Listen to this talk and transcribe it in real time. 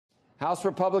House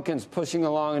Republicans pushing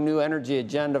along a new energy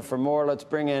agenda. For more, let's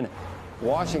bring in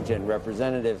Washington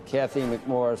Representative Cathy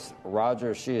McMorris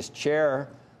Rodgers. She is chair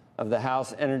of the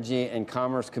House Energy and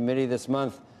Commerce Committee this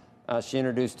month. She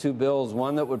introduced two bills,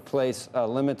 one that would place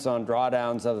limits on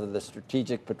drawdowns of the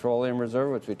Strategic Petroleum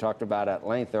Reserve, which we talked about at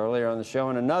length earlier on the show,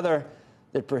 and another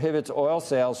that prohibits oil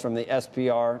sales from the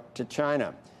SPR to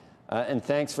China. And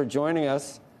thanks for joining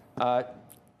us.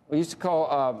 We used to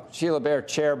call Sheila Bair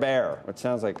Chair Bear, which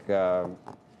sounds like, right?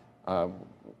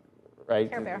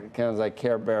 Care Bear. It sounds like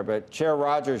Care Bear, but Chair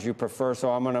Rodgers you prefer,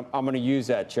 so I'm gonna use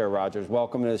that, Chair Rodgers.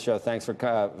 Welcome to the show. Thanks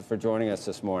for joining us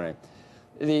this morning.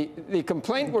 The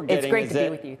complaint we're getting is that... It's great to be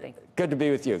with you. Thanks. Good to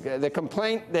be with you. The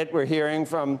complaint that we're hearing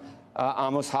from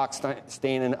Amos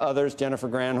Hochstein and others, Jennifer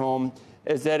Granholm,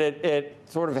 is that it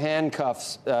sort of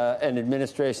handcuffs an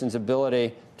administration's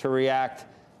ability to react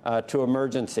to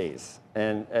emergencies.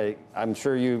 And I'm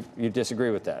sure you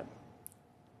disagree with that.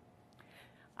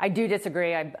 I do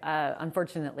disagree.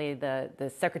 Unfortunately,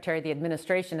 the Secretary of the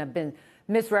Administration have been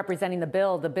misrepresenting the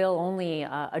bill. The bill only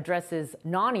addresses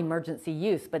non-emergency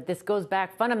use, but this goes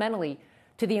back fundamentally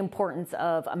to the importance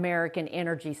of American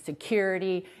energy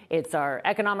security. It's our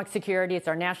economic security, it's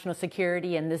our national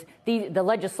security, and the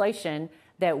legislation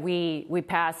that we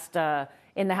passed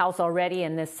in the House already,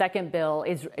 and this second bill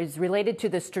is related to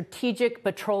the Strategic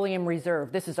Petroleum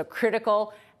Reserve. This is a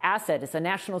critical asset. It's a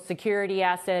national security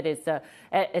asset. It's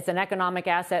an economic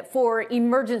asset for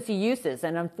emergency uses.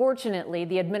 And unfortunately,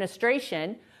 the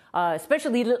administration,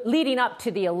 especially leading up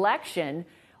to the election,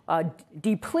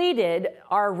 depleted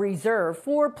our reserve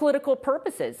for political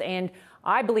purposes. And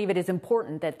I believe it is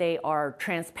important that they are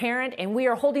transparent, and we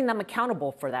are holding them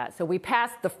accountable for that. So we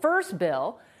passed the first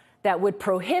bill that would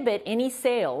prohibit any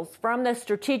sales from the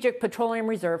Strategic Petroleum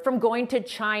Reserve from going to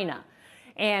China.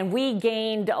 And we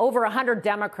gained over 100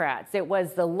 Democrats. It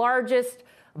was the largest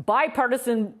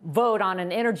bipartisan vote on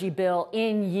an energy bill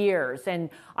in years.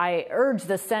 And I urge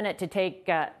the Senate to take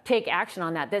action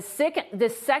on that. This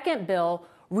second bill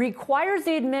requires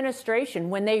the administration,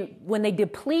 when they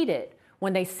deplete it,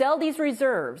 when they sell these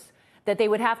reserves, that they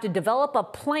would have to develop a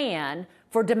plan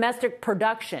for domestic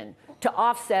production to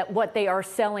offset what they are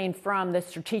selling from the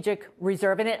Strategic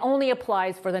Reserve. And it only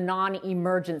applies for the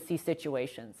non-emergency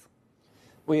situations.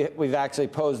 We've actually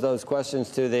posed those questions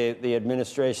to the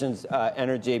administration's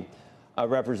energy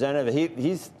representative.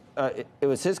 It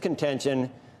was his contention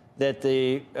that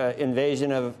the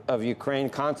invasion of Ukraine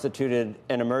constituted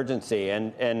an emergency,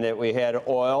 and that we had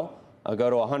oil go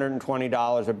to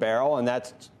 $120 a barrel, and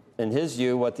that's, in his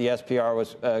view, what the SPR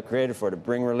was created for, to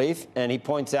bring relief. And he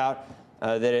points out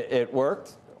that it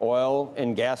worked. Oil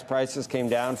and gas prices came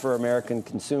down for American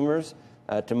consumers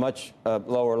to much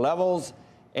lower levels.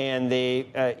 And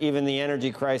even the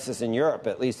energy crisis in Europe,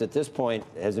 at least at this point,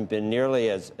 hasn't been nearly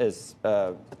as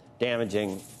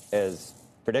damaging as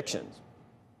predictions.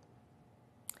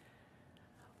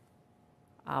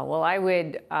 Well, I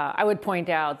would point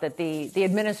out that the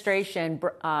administration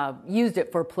used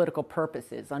it for political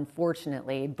purposes.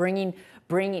 Unfortunately,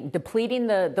 depleting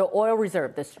the oil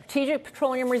reserve, the Strategic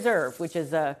Petroleum Reserve, which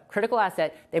is a critical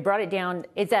asset. They brought it down.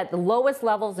 It's at the lowest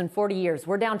levels in 40 years.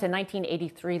 We're down to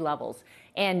 1983 levels.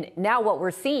 And now what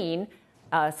we're seeing,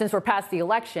 since we're past the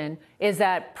election, is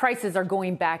that prices are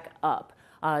going back up.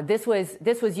 This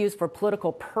was used for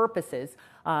political purposes.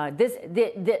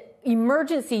 The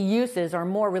emergency uses are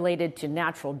more related to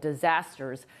natural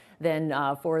disasters than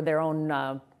for their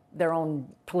own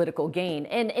political gain.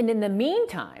 And in the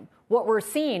meantime, what we're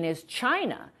seeing is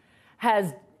China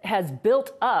has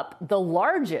built up the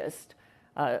largest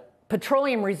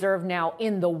petroleum reserve now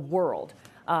in the world.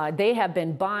 They have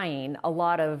been buying a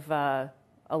lot of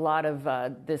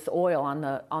this oil on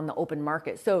the open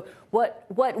market. So what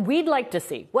we'd like to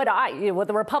see, what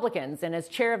the Republicans, and as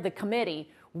chair of the committee,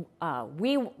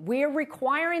 we're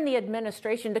requiring the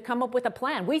administration to come up with a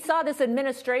plan. We saw this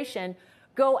administration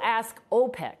go ask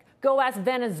OPEC, go ask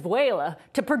Venezuela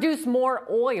to produce more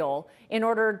oil in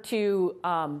order to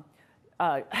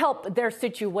help their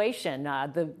situation,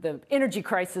 the energy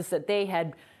crisis that they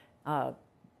had,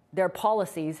 their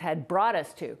policies had brought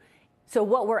us to. So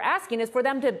what we're asking is for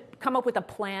them to come up with a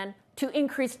plan to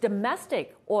increase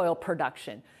domestic oil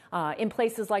production in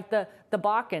places like the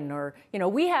Bakken, or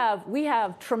we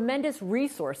have tremendous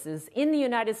resources in the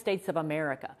United States of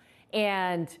America,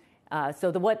 and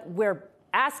so what we're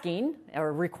asking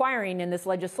or requiring in this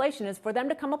legislation is for them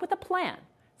to come up with a plan.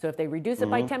 So if they reduce it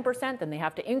by 10%, then they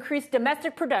have to increase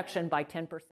domestic production by 10%.